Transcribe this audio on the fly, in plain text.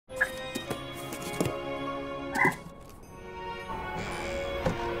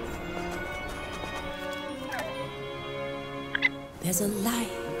is a light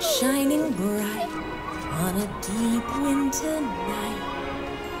shining bright on a deep winter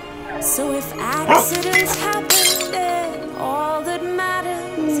night. So if accidents happen, then all that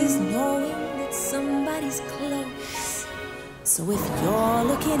matters is knowing that somebody's close. So if you're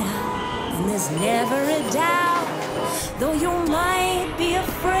looking out, then there's never a doubt, though you might be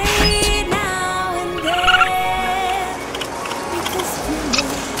afraid now and then, because you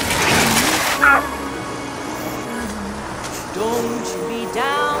know. Don't you be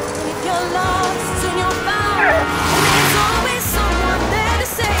down if you're lost and you're found. There's always someone there to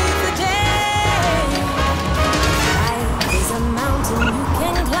save the day. Life is a mountain you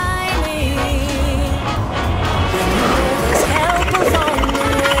can climb it. When you know there's help along the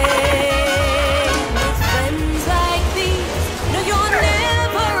way. With friends like these, no, you're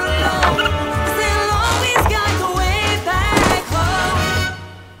never alone, 'cause they'll always guide the way back home.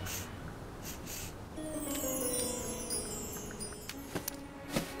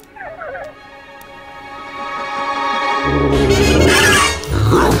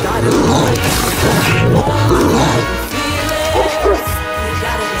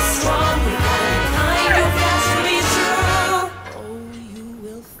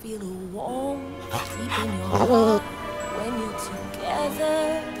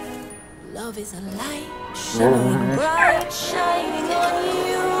 Love is a light shimmering bright, shining on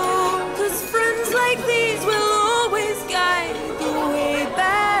you. 'Cause friends like these will always guide the way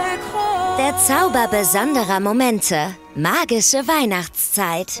back home. Der Zauber besonderer Momente. Magische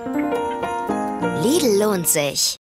Weihnachtszeit. Lidl lohnt sich.